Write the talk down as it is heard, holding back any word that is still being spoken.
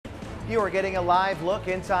You are getting a live look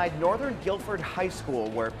inside Northern Guilford High School,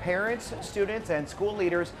 where parents, students, and school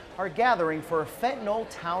leaders are gathering for a fentanyl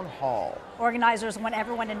town hall. Organizers want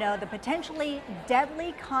everyone to know the potentially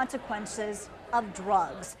deadly consequences of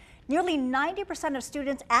drugs. Nearly 90% of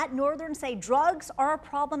students at Northern say drugs are a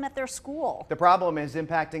problem at their school. The problem is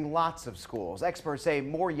impacting lots of schools. Experts say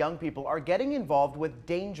more young people are getting involved with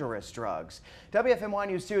dangerous drugs. WFMY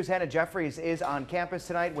News 2's Hannah Jeffries is on campus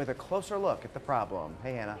tonight with a closer look at the problem.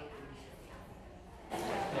 Hey, Hannah.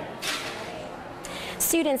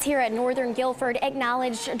 Students here at Northern Guilford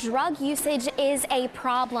acknowledged drug usage is a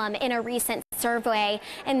problem in a recent survey,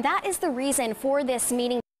 and that is the reason for this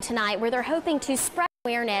meeting tonight, where they're hoping to spread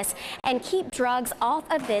awareness and keep drugs off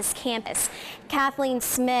of this campus. Kathleen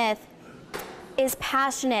Smith is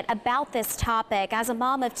passionate about this topic. As a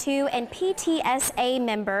mom of two and PTSA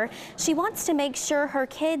member, she wants to make sure her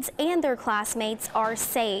kids and their classmates are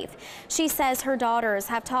safe. She says her daughters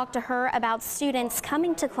have talked to her about students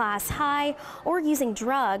coming to class high or using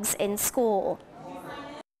drugs in school.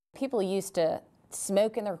 People used to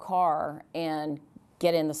smoke in their car and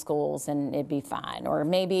get in the schools and it'd be fine, or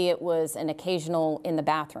maybe it was an occasional in the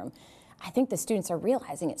bathroom. I think the students are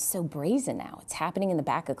realizing it's so brazen now. It's happening in the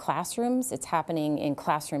back of classrooms, it's happening in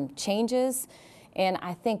classroom changes, and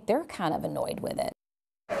I think they're kind of annoyed with it.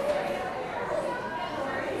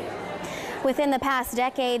 Within the past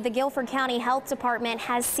decade, the Guilford County Health Department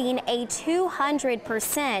has seen a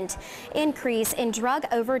 200% increase in drug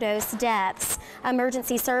overdose deaths.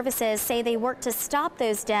 Emergency services say they work to stop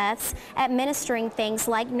those deaths, administering things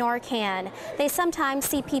like Narcan. They sometimes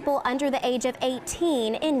see people under the age of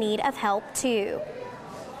 18 in need of help too.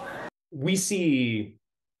 We see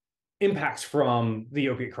impacts from the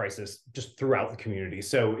opiate crisis just throughout the community.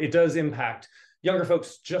 So it does impact younger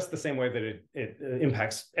folks just the same way that it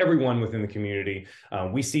impacts everyone within the community.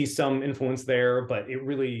 We see some influence there, but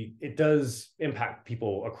it does impact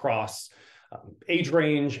people across age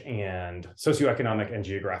range and socioeconomic and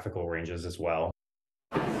geographical ranges as well.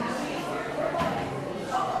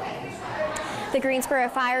 The Greensboro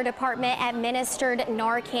Fire Department administered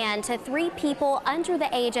Narcan to 3 people under the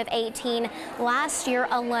age of 18 last year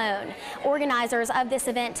alone. Organizers of this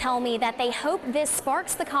event tell me that they hope this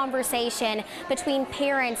sparks the conversation between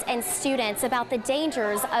parents and students about the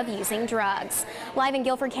dangers of using drugs. Live in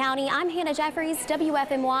Guilford County, I'm Hannah Jeffries,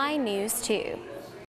 WFMY News 2.